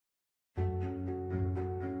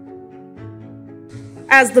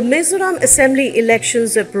As the Mizoram Assembly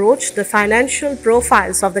elections approach, the financial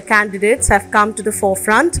profiles of the candidates have come to the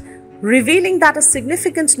forefront, revealing that a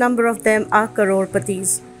significant number of them are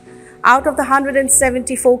Crorepatis. Out of the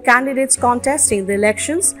 174 candidates contesting the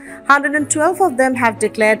elections, 112 of them have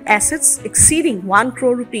declared assets exceeding 1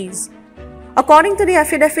 crore rupees. According to the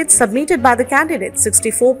affidavits submitted by the candidates,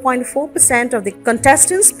 64.4% of the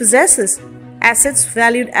contestants possesses assets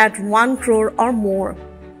valued at 1 crore or more.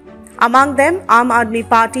 Among them, Aam Aadmi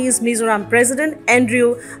Party's Mizoram President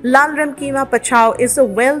Andrew Lalremkima Pachuau is the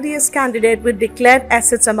wealthiest candidate with declared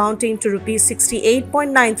assets amounting to Rs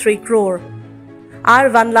 68.93 crore. R.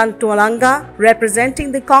 Vanlaltluanga,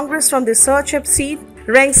 representing the Congress from the Serchhip seat,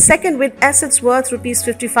 ranks second with assets worth Rs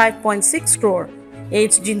 55.6 crore.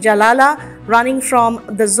 H. Ginzalala, running from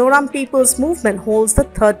the Zoram People's Movement, holds the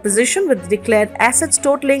third position with declared assets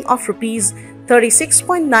totaling of Rs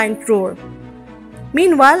 36.9 crore.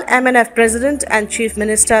 Meanwhile, MNF President and Chief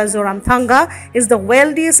Minister Lalremkima is the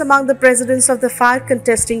wealthiest among the presidents of the 5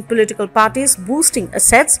 contesting political parties, boasting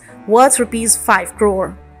assets worth Rs 5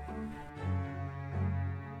 crore.